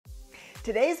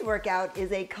Today's workout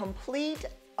is a complete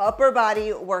upper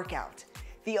body workout.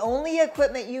 The only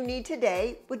equipment you need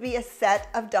today would be a set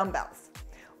of dumbbells.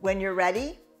 When you're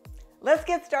ready, let's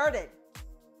get started.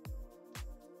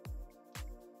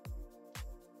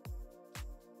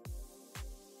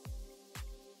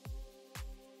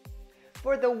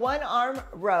 For the one arm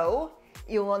row,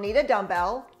 you will need a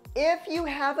dumbbell. If you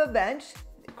have a bench,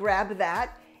 grab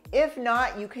that. If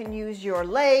not, you can use your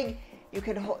leg. You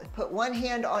can put one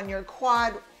hand on your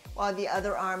quad while the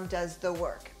other arm does the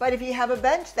work. But if you have a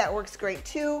bench, that works great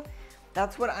too.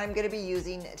 That's what I'm going to be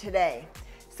using today.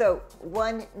 So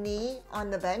one knee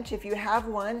on the bench if you have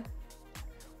one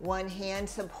hand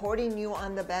supporting you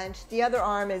on the bench. The other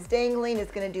arm is dangling,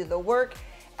 it's going to do the work.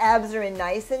 Abs are in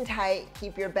nice and tight.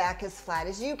 Keep your back as flat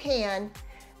as you can.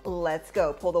 Let's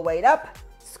go. Pull the weight up,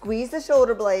 squeeze the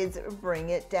shoulder blades,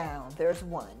 bring it down. There's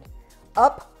one.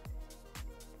 Up,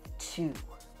 2,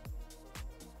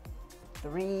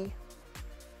 3,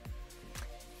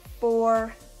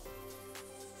 4,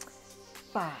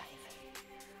 5,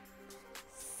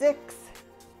 6,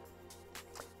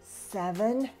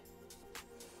 7,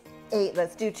 8.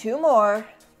 Let's do 2 more.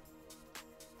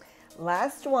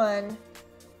 Last one.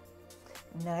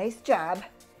 Nice job.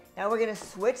 Now we're going to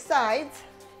switch sides.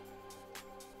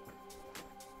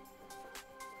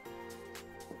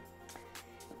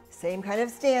 Same kind of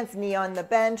stance, knee on the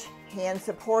bench, hand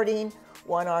supporting,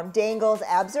 one arm dangles,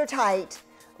 abs are tight.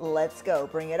 Let's go.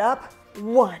 Bring it up.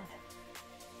 1,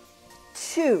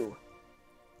 2,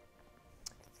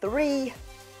 3,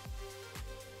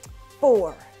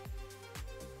 4,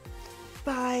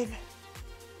 5,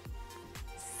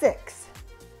 6,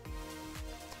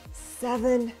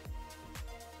 7,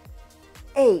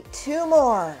 8. 2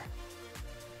 more.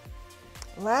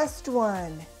 Last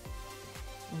one.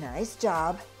 Nice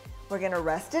job. We're going to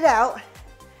rest it out.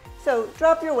 So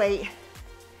drop your weight.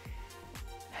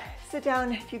 Sit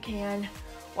down if you can.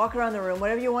 Walk around the room,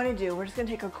 whatever you want to do. We're just going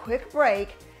to take a quick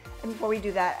break and before we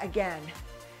do that again.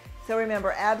 So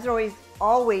remember, abs are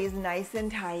always nice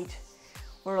and tight.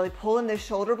 We're really pulling the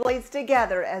shoulder blades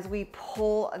together as we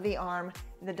pull the arm,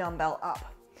 the dumbbell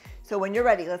up. So when you're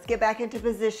ready, let's get back into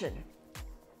position.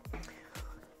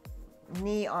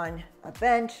 Knee on a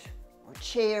bench or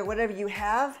chair, whatever you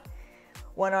have.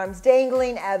 One arm's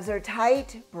dangling, abs are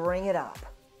tight. Bring it up.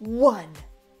 1,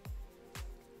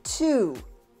 2,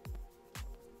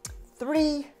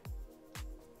 3,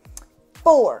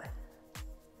 4,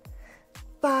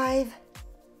 5,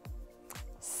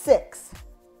 6,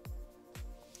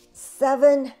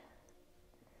 7,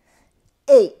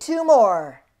 8. 2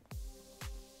 more.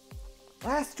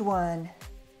 Last one.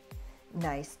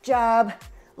 Nice job.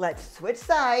 Let's switch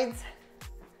sides.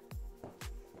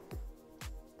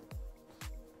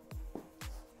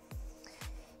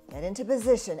 Get into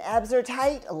position. Abs are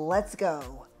tight. Let's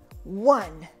go.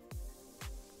 1,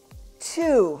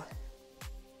 2,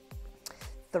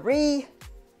 3,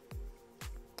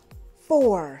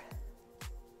 4,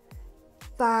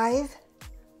 5,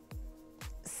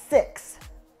 6,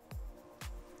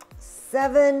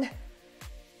 7,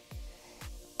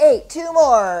 8. 2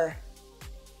 more.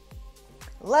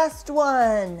 Last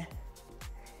one.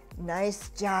 Nice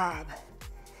job.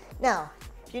 Now,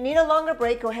 if you need a longer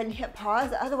break, go ahead and hit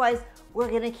pause. Otherwise, we're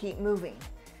going to keep moving.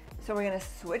 So we're going to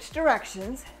switch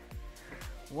directions.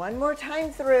 One more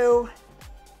time through.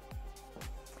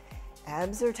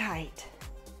 Abs are tight.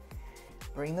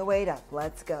 Bring the weight up.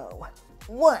 Let's go.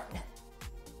 1,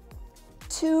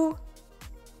 2,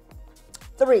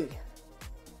 3,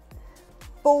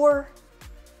 4,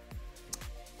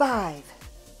 5,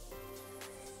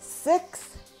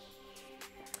 6,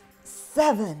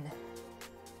 7,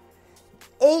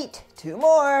 8. 2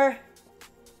 more.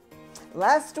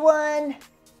 Last one.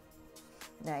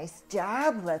 Nice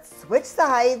job. Let's switch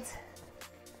sides.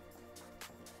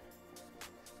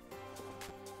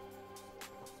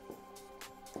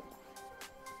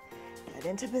 Get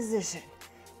into position.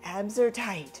 Abs are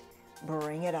tight.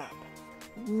 Bring it up.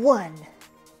 1,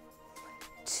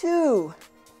 2,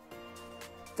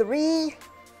 3,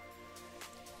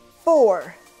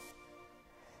 4,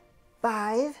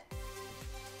 5,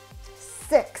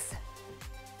 6,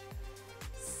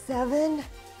 7,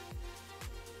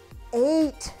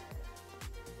 8,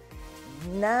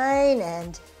 9,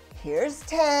 and here's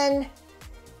 10.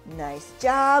 Nice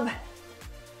job.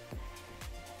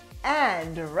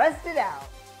 And rest it out.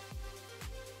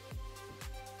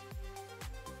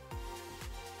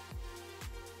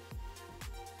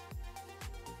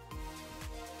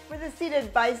 For the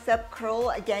seated bicep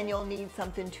curl, again, you'll need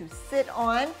something to sit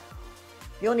on.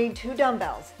 You'll need 2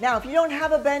 dumbbells. Now, if you don't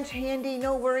have a bench handy,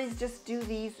 no worries, just do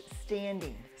these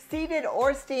standing. Seated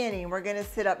or standing, we're gonna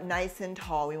sit up nice and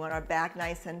tall. We want our back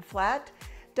nice and flat.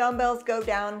 Dumbbells go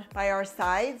down by our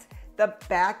sides. The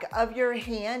back of your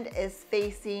hand is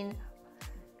facing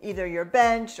either your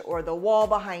bench or the wall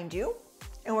behind you.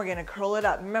 And we're gonna curl it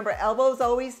up. Remember, elbows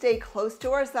always stay close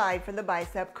to our side for the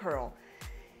bicep curl.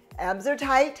 Abs are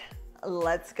tight,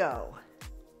 let's go.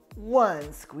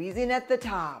 1, squeezing at the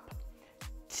top.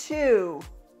 2,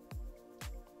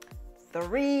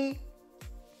 3,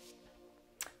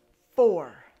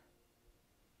 4,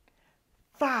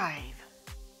 5,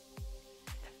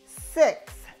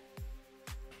 6,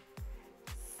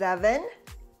 7,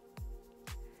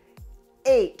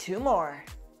 8, 2 more.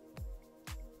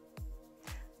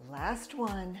 Last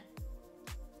one.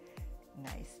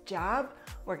 Nice job.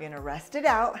 We're gonna rest it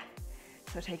out.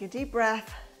 So take a deep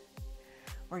breath.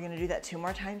 We're gonna do that 2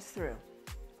 more times through.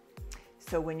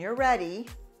 So when you're ready,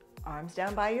 arms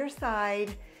down by your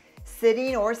side,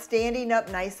 sitting or standing up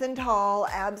nice and tall,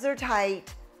 abs are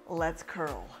tight, let's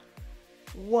curl.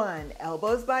 1,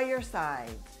 elbows by your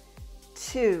sides.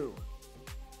 2,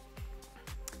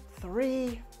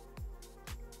 3,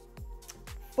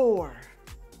 4,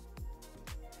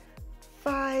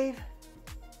 5,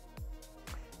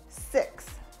 6,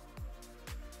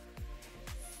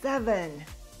 7,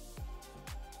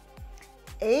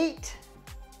 8,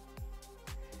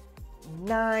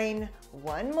 9,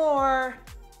 one more,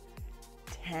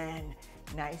 10.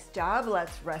 Nice job.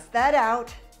 Let's rest that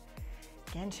out.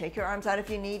 Again, shake your arms out if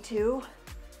you need to.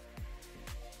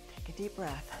 Take a deep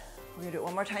breath. We're gonna do it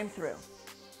one more time through.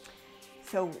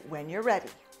 So when you're ready,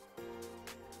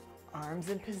 arms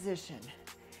in position,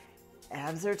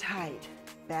 abs are tight,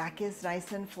 back is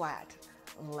nice and flat.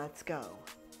 Let's go.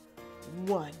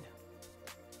 1,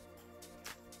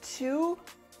 2,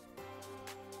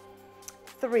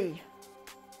 3,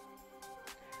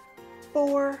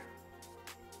 4,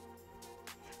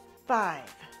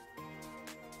 5,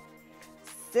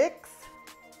 6,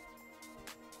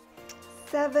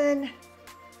 7,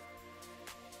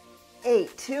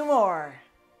 8. 2 more.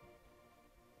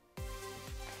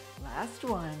 Last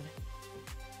one.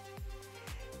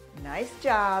 Nice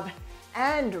job.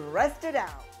 And rest it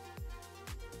out.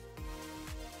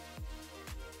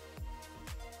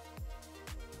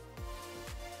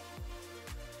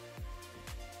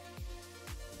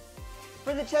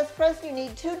 For the chest press, you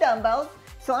need 2 dumbbells.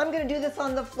 So I'm gonna do this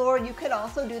on the floor. You could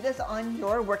also do this on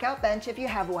your workout bench if you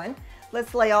have one.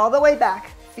 Let's lay all the way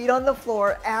back, feet on the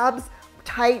floor, abs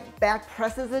tight, back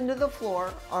presses into the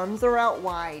floor, arms are out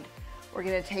wide. We're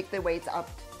gonna take the weights up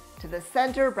to the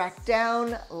center, back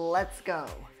down, let's go.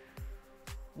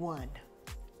 1,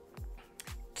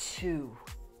 2,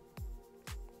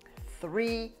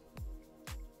 3,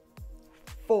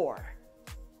 4,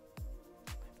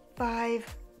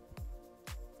 5,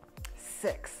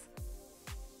 6,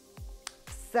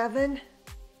 7,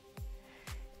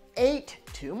 8,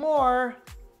 2 more.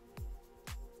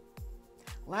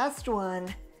 Last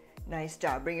one. Nice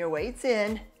job. Bring your weights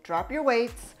in, drop your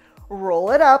weights,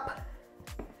 roll it up.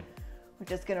 We're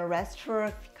just gonna rest for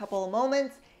a couple of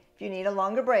moments. If you need a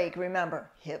longer break, remember,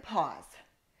 hit pause.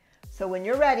 So when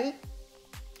you're ready,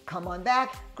 come on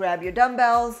back, grab your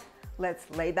dumbbells. Let's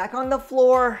lay back on the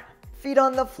floor, feet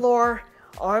on the floor,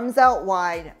 arms out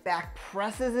wide, back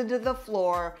presses into the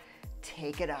floor.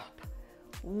 Take it up.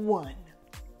 1,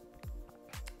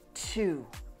 2,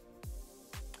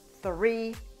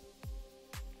 3,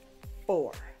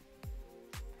 4,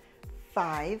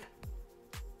 5,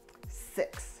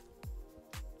 6,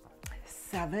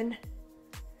 7,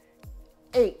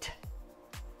 8,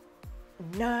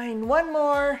 9, one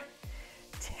more,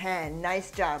 10. Nice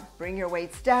job. Bring your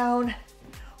weights down,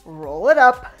 roll it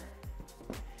up.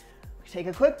 Take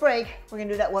a quick break. We're gonna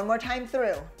do that one more time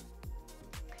through.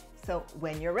 So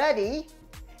when you're ready,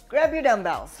 grab your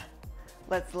dumbbells.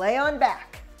 Let's lay on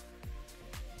back.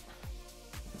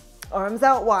 Arms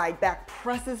out wide, back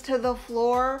presses to the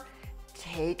floor.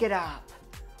 Take it up.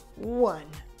 1,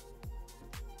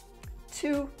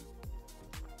 2,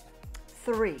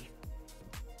 3,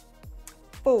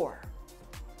 4,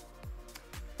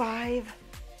 5,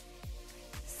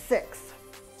 6,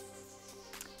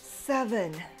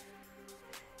 7,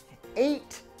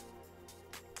 8,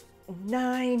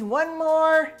 9, one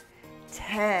more,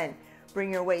 10.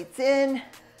 Bring your weights in,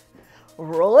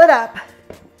 roll it up,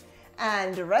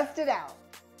 and rest it out.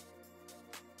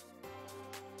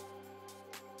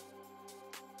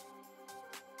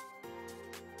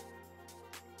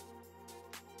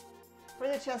 For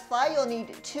the chest fly, you'll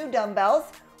need 2 dumbbells.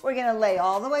 We're gonna lay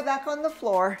all the way back on the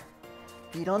floor,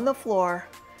 feet on the floor,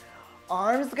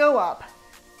 arms go up,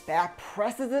 back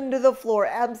presses into the floor,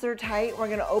 abs are tight. We're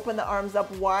gonna open the arms up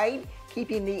wide,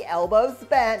 keeping the elbows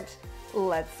bent.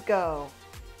 Let's go.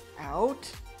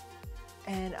 Out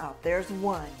and up. There's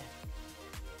 1,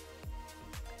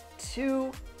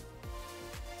 2,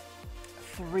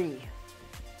 3,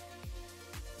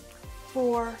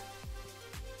 4,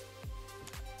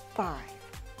 5,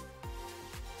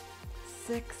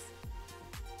 6,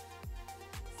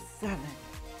 7,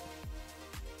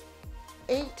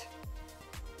 8,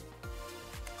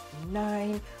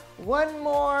 9, 1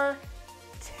 more,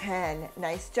 10.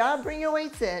 Nice job. Bring your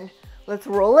weights in. Let's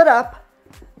roll it up.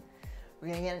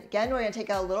 We're gonna take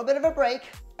a little bit of a break,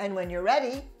 and when you're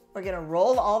ready, we're gonna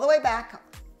roll all the way back.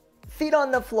 Feet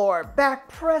on the floor, back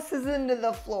presses into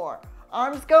the floor.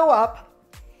 Arms go up.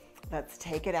 Let's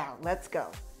take it out. Let's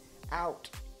go. Out.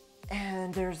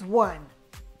 And there's 1,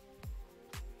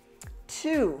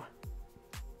 2,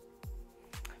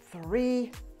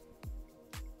 3,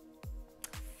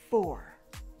 4,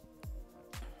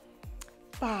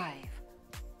 5,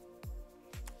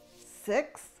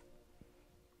 6,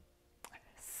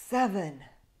 7,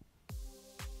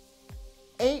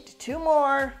 8, 2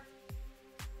 more.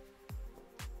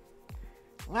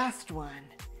 Last one.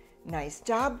 Nice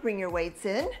job. Bring your weights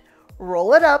in.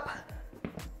 Roll it up.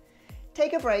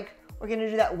 Take a break. We're going to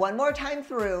do that one more time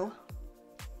through.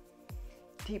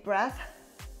 Deep breath.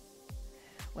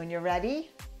 When you're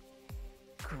ready,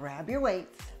 grab your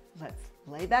weights. Let's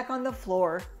lay back on the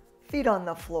floor, feet on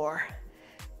the floor.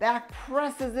 Back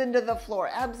presses into the floor.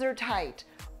 Abs are tight.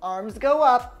 Arms go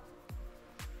up.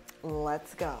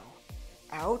 Let's go.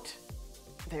 Out.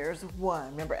 There's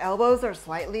 1. Remember, elbows are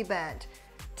slightly bent.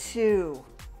 2,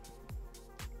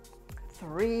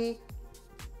 3,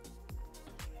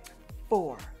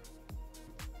 4,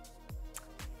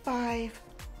 5,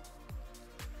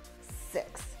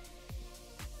 6,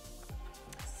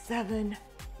 7,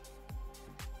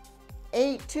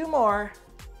 8, 2 more.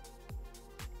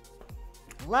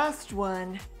 Last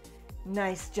one.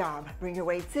 Nice job. Bring your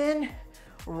weights in,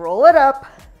 roll it up,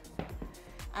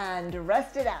 and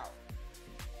rest it out.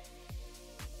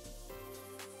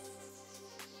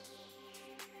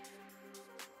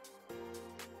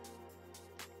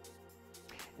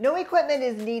 No equipment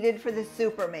is needed for the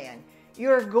Superman.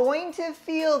 You're going to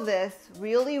feel this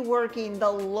really working the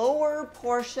lower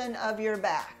portion of your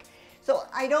back. So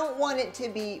I don't want it to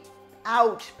be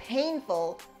ouch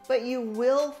painful, but you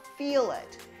will feel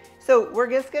it. So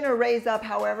we're just gonna raise up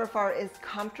however far is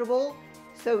comfortable.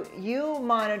 So you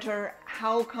monitor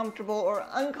how comfortable or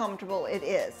uncomfortable it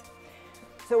is.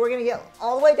 So we're gonna get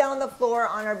all the way down the floor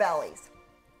on our bellies.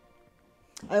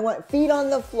 I want feet on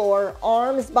the floor,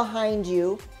 arms behind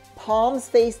you, palms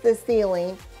face the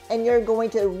ceiling, and you're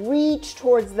going to reach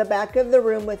towards the back of the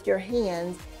room with your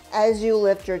hands as you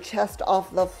lift your chest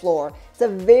off the floor. It's a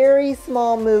very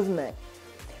small movement.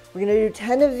 We're gonna do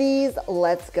 10 of these.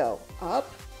 Let's go.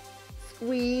 Up,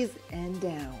 squeeze, and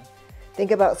down.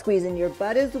 Think about squeezing your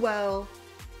butt as well,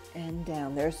 and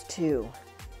down. There's 2.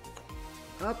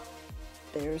 Up,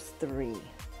 there's 3.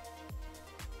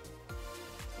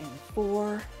 And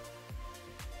 4.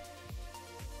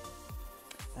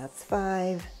 That's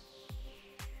 5.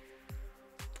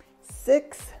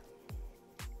 6.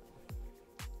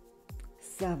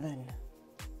 7.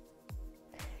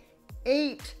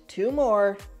 8. 2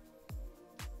 more.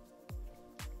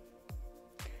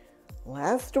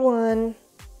 Last one.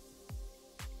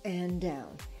 And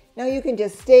down. Now you can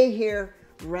just stay here,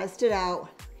 rest it out,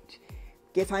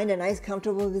 find a nice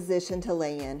comfortable position to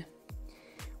lay in.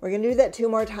 We're going to do that 2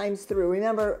 more times through.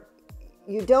 Remember,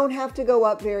 you don't have to go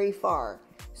up very far.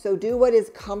 So do what is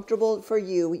comfortable for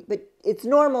you, but it's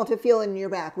normal to feel in your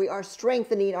back. We are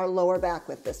strengthening our lower back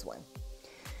with this one.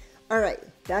 All right,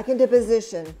 back into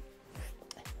position.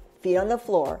 Feet on the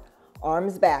floor,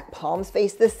 arms back, palms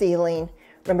face the ceiling.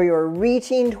 Remember, you're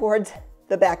reaching towards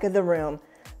the back of the room.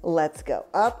 Let's go.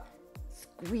 Up,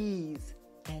 squeeze,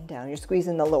 and down. You're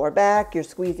squeezing the lower back. You're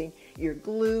squeezing your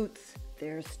glutes.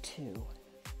 There's 2.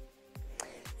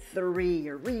 3.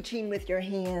 You're reaching with your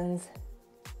hands.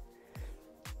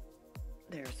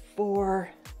 There's 4.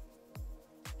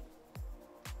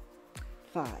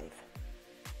 5.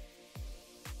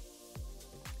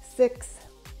 6.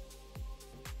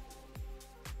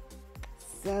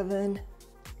 7.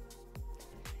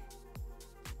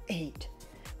 8.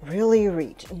 Really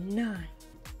reach. 9.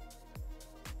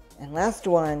 And last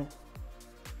one.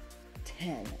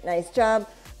 10. Nice job.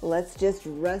 Let's just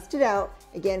rest it out.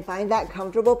 Again, find that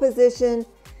comfortable position.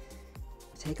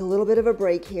 Take a little bit of a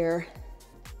break here.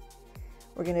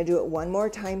 We're going to do it one more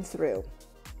time through.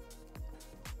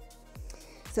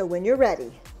 So when you're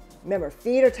ready, remember,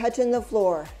 feet are touching the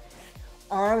floor.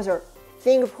 Arms or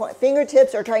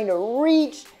fingertips are trying to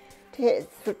reach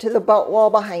to the butt wall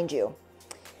behind you.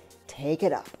 Take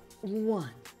it up. 1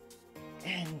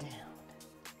 and down.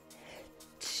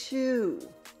 2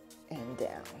 and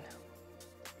down.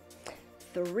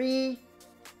 3,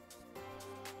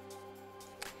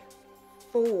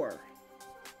 4,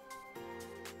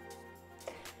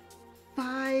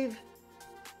 5,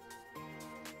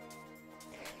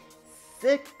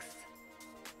 6,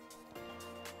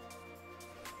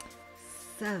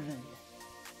 7,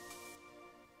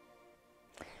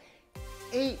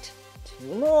 8,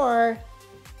 2 more,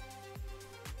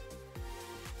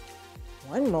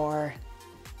 1 more.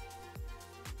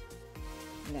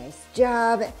 Nice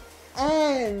job,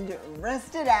 and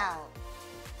rest it out.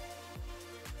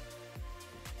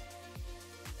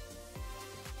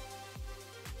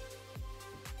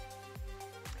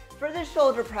 For the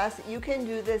shoulder press, you can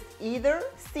do this either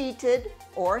seated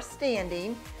or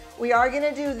standing. We are going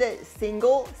to do the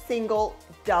single, single,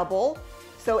 double.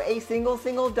 So a single,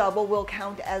 single, double will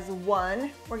count as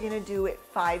 1. We're going to do it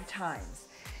 5 times.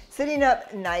 Sitting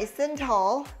up nice and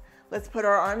tall, let's put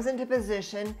our arms into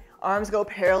position. Arms go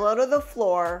parallel to the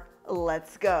floor.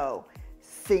 Let's go.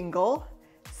 Single,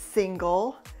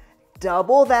 single,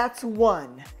 double, that's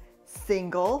 1.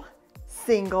 Single,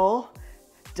 single,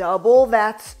 double,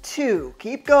 that's 2.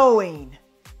 Keep going.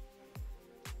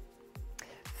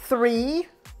 3.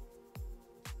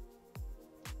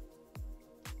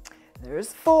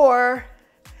 There's 4.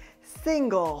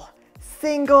 Single,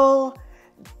 single,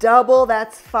 double,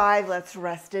 that's 5. Let's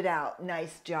rest it out.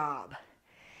 Nice job.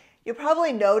 You'll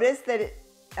probably notice that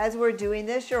as we're doing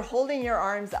this, you're holding your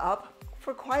arms up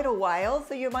for quite a while,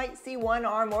 so you might see one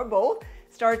arm or both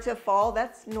start to fall.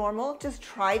 That's normal. Just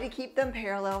try to keep them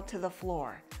parallel to the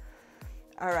floor.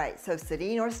 All right, so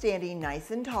sitting or standing nice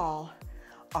and tall.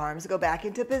 Arms go back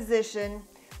into position,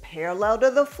 parallel to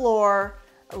the floor.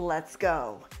 Let's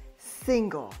go.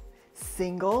 Single,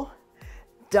 single,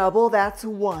 double, that's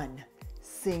 1.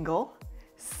 Single,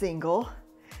 single,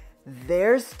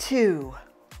 there's 2.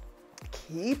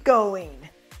 Keep going.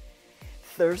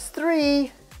 There's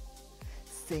 3.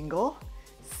 Single,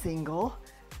 single,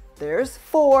 there's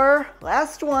 4.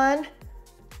 Last one.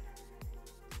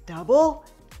 Double,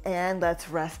 and let's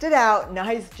rest it out.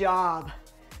 Nice job.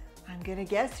 I'm gonna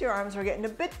guess your arms are getting a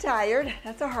bit tired.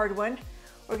 That's a hard one.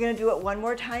 We're gonna do it one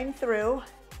more time through.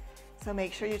 So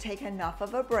make sure you take enough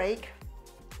of a break,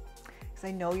 because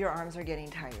I know your arms are getting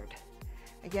tired.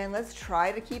 Again, let's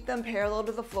try to keep them parallel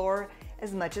to the floor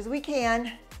as much as we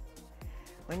can.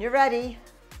 When you're ready,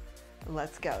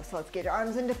 let's go. So let's get your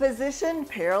arms into position,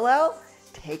 parallel,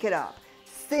 take it up.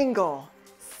 Single,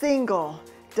 single,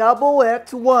 double,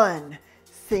 it's 1.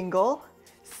 Single,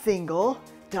 single,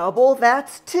 double,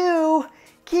 that's 2.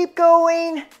 Keep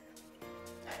going.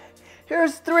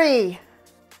 Here's 3.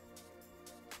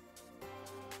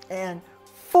 And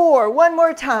 4, one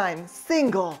more time.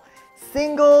 Single,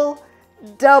 single,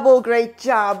 double, great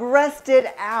job. Rest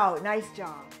it out, nice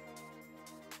job.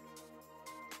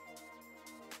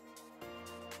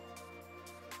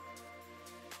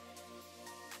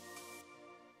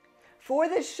 For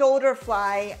the shoulder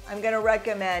fly, I'm gonna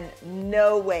recommend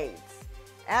no weights.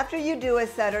 After you do a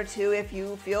set or two, if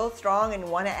you feel strong and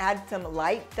wanna add some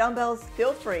light dumbbells,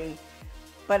 feel free.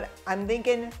 But I'm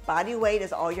thinking body weight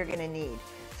is all you're gonna need.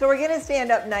 So we're gonna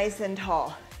stand up nice and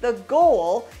tall. The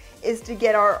goal is to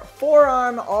get our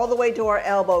forearm all the way to our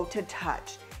elbow to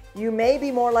touch. You may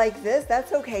be more like this,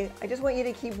 that's okay. I just want you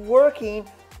to keep working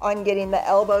on getting the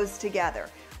elbows together.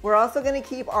 We're also gonna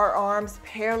keep our arms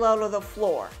parallel to the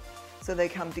floor. So they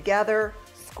come together,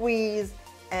 squeeze,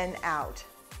 and out.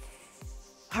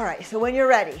 All right, so when you're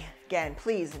ready, again,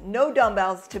 please, no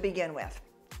dumbbells to begin with.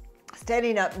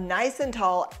 Standing up nice and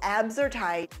tall, abs are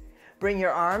tight. Bring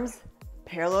your arms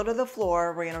parallel to the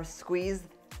floor. We're gonna squeeze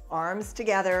arms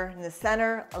together in the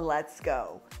center. Let's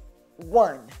go.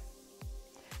 1,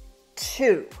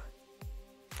 2,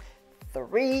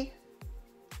 3,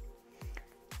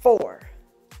 4,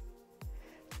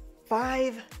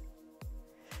 5,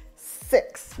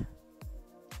 6,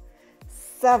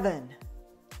 7,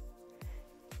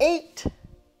 8,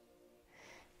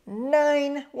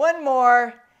 9, one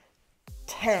more,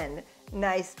 10.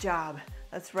 Nice job.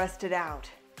 Let's rest it out.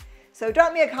 So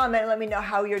drop me a comment and let me know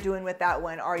how you're doing with that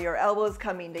one. Are your elbows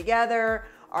coming together?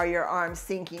 Are your arms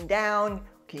sinking down?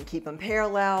 Can you keep them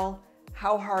parallel?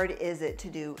 How hard is it to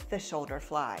do the shoulder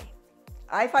fly?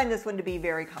 I find this one to be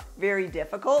very, very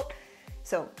difficult.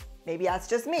 So maybe that's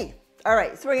just me. All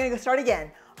right, so we're gonna go start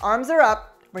again. Arms are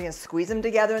up. We're gonna squeeze them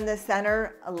together in the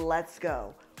center. Let's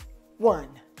go. 1,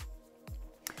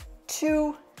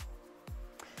 2,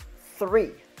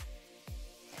 3,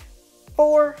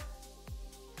 4,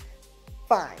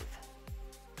 5,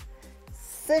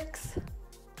 6,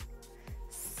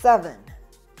 7,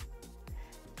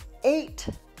 8,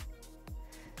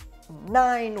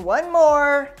 9, one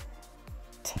more,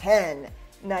 10.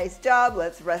 Nice job.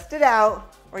 Let's rest it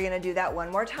out. We're going to do that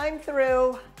one more time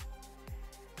through.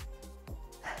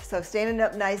 So standing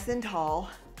up nice and tall.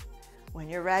 When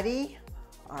you're ready,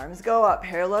 arms go up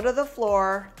parallel to the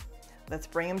floor. Let's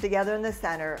bring them together in the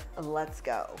center. Let's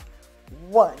go.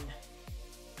 1,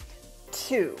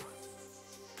 2,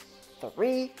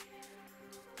 3,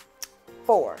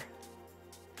 4,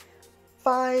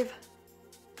 5,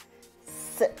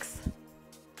 6,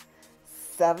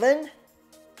 7,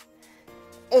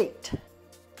 8,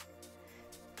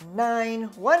 9,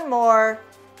 one more,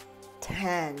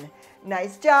 10.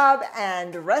 Nice job,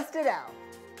 and rest it out.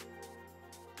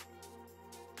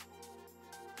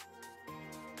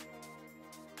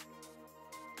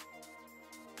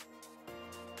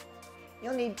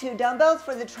 You'll need 2 dumbbells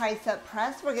for the tricep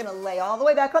press. We're gonna lay all the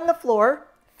way back on the floor,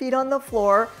 feet on the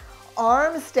floor,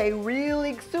 arms stay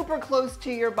really super close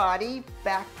to your body,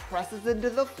 back presses into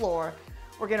the floor.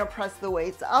 We're gonna press the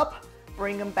weights up,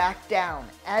 bring them back down.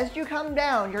 As you come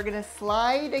down, you're gonna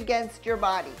slide against your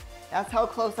body. That's how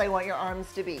close I want your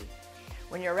arms to be.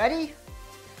 When you're ready,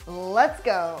 let's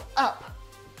go. Up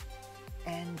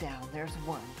and down. There's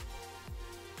 1,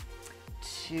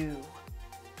 2,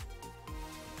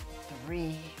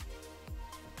 3,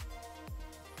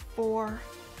 4,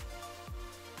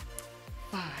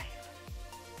 5,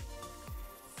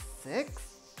 6,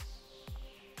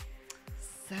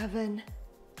 7,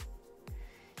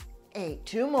 8.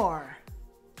 2 more.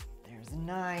 There's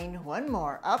 9. One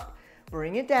more. Up.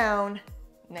 Bring it down.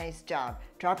 Nice job.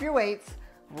 Drop your weights.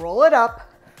 Roll it up.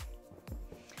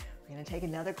 We're going to take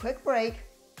another quick break.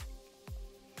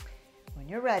 When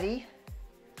you're ready,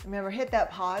 remember, hit that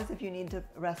pause if you need to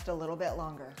rest a little bit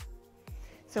longer.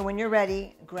 So when you're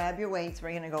ready, grab your weights.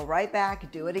 We're going to go right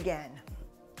back. Do it again.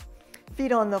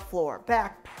 Feet on the floor.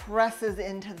 Back presses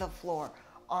into the floor.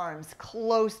 Arms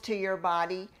close to your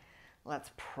body.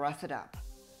 Let's press it up.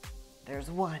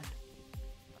 There's 1,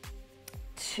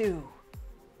 2,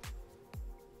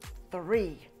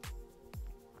 3,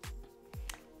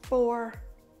 4,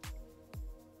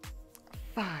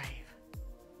 5,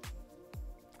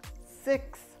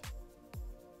 6,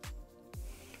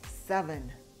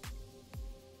 7,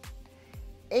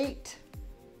 8,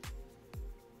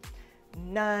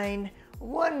 9.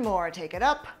 One more. Take it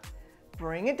up.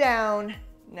 Bring it down.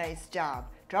 Nice job.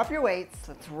 Drop your weights.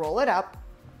 Let's roll it up.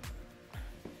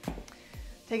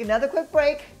 Take another quick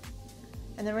break.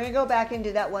 And then we're going to go back and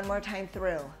do that one more time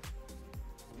through.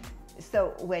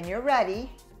 So when you're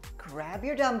ready, grab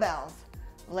your dumbbells.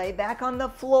 Lay back on the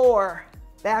floor.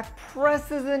 Back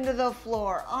presses into the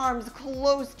floor. Arms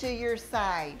close to your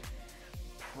side.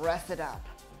 Press it up.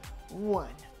 1,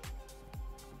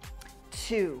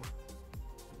 2,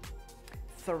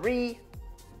 3,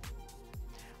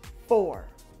 4,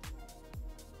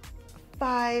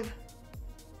 5,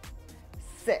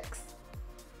 6,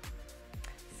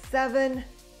 7,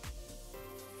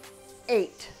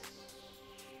 8,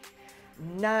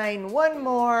 9. One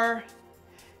more.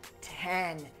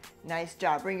 10. Nice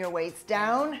job. Bring your weights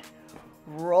down,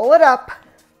 roll it up,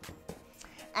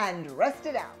 and rest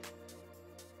it out.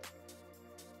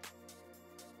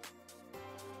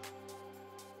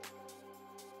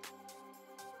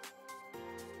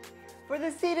 For the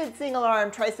seated single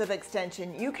arm tricep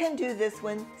extension, you can do this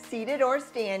one seated or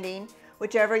standing,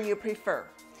 whichever you prefer.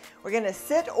 We're going to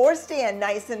sit or stand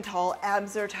nice and tall,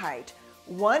 abs are tight.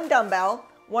 1 dumbbell,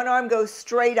 1 arm goes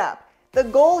straight up. The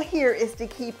goal here is to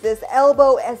keep this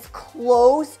elbow as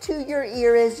close to your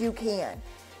ear as you can.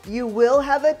 You will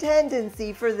have a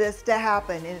tendency for this to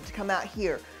happen and it to come out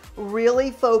here. Really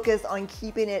focus on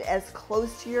keeping it as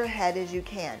close to your head as you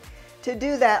can. To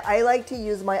do that, I like to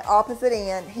use my opposite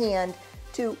hand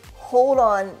to hold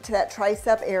on to that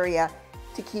tricep area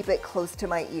to keep it close to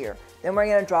my ear. Then we're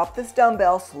going to drop this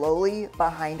dumbbell slowly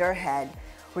behind our head.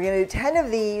 We're going to do 10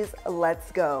 of these.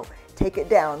 Let's go. Take it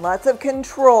down. Lots of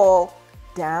control.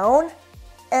 Down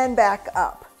and back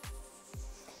up.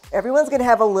 Everyone's going to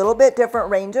have a little bit different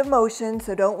range of motion,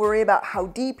 so don't worry about how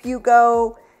deep you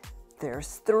go.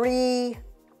 There's 3,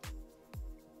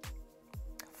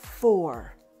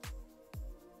 4,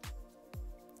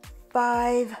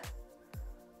 5,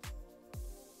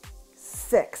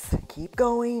 6. Keep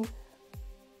going.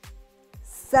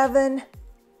 7,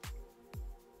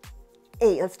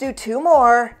 8. Let's do 2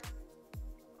 more.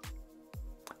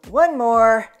 1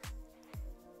 more.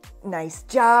 Nice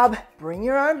job. Bring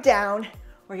your arm down.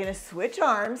 We're going to switch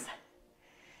arms.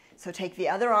 So take the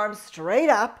other arm straight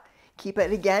up. Keep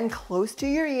it again close to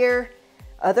your ear.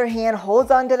 Other hand holds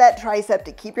onto that tricep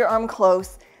to keep your arm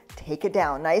close. Take it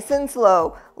down, nice and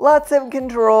slow. Lots of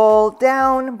control.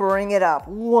 Down, bring it up.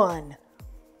 1,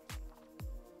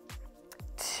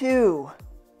 2,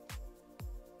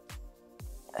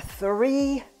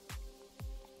 3,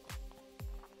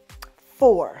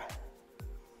 4,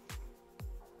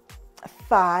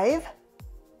 5,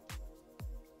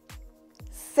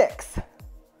 6,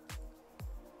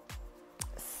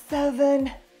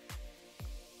 7,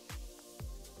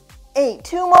 8.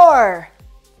 2 more.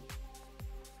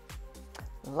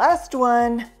 Last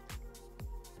one.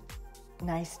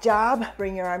 Nice job.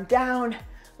 Bring your arm down.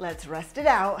 Let's rest it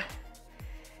out.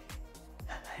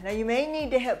 Now you may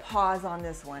need to hit pause on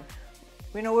this one.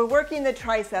 You know, we're working the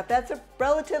tricep. That's a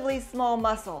relatively small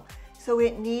muscle, so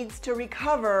it needs to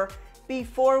recover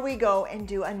before we go and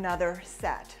do another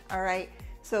set, all right?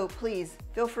 So please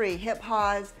feel free, hit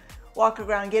pause, walk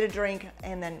around, get a drink,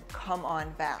 and then come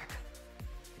on back.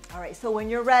 All right, so when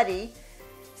you're ready,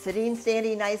 sitting,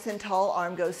 standing nice and tall,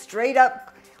 arm goes straight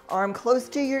up, arm close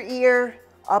to your ear,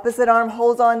 opposite arm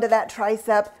holds onto that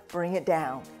tricep, bring it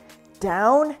down.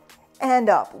 Down and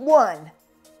up. 1,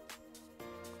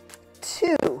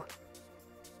 2,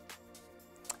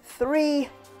 3,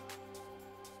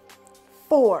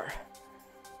 4,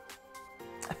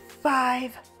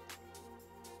 5,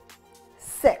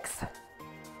 6,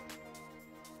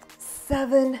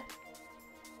 7,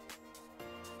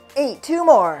 8. 2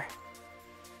 more.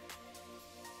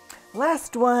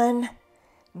 Last one.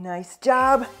 Nice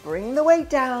job. Bring the weight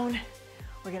down.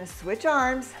 We're going to switch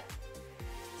arms.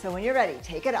 So when you're ready,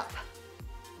 take it up.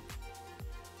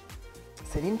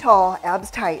 Sitting tall, abs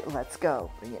tight. Let's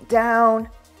go. Bring it down.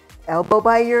 Elbow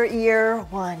by your ear.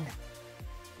 1,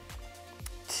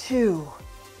 2,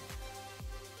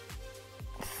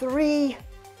 3,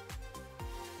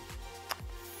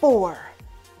 4,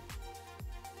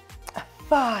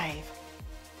 5,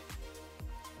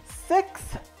 6,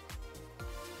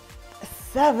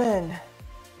 7,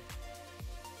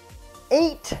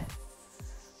 8,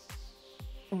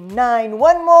 9.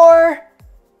 1 more.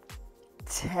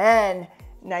 10.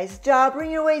 Nice job.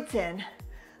 Bring your weights in.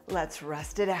 Let's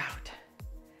rest it out.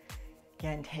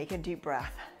 Again, take a deep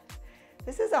breath.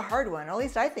 This is a hard one, or at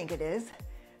least I think it is.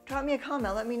 Drop me a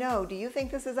comment. Let me know. Do you think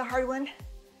this is a hard one?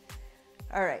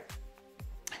 All right.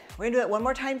 We're going to do it one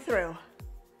more time through.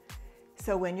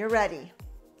 So when you're ready,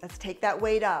 let's take that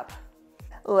weight up.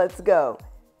 Let's go.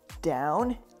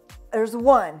 Down. There's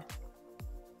 1,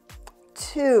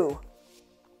 2,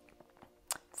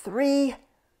 3,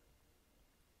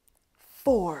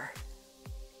 4,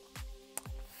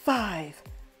 5,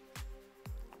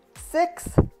 6,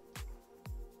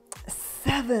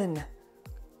 7,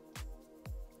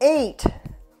 8,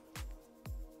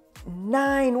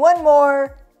 9. 1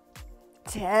 more.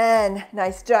 10.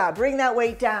 Nice job. Bring that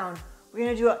weight down. We're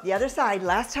going to do it the other side,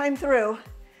 last time through.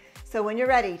 So when you're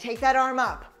ready, take that arm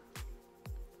up.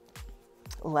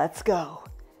 Let's go.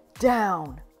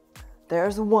 Down.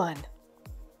 There's 1,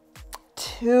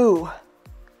 2,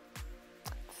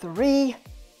 3,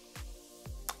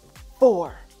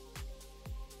 4,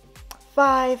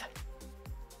 5,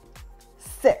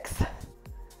 6,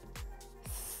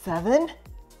 7,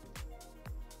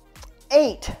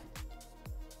 8,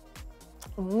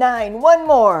 9. 1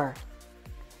 more.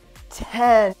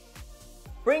 10.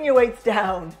 Bring your weights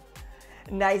down.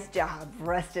 Nice job.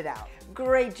 Rest it out.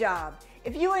 Great job.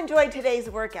 If you enjoyed today's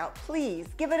workout, please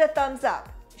give it a thumbs up,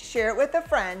 share it with a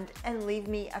friend, and leave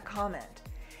me a comment.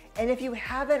 And if you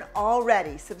haven't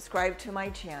already subscribed to my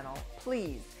channel,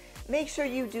 please make sure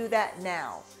you do that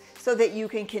now so that you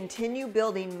can continue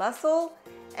building muscle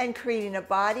and creating a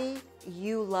body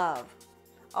you love.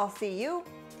 I'll see you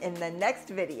in the next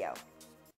video.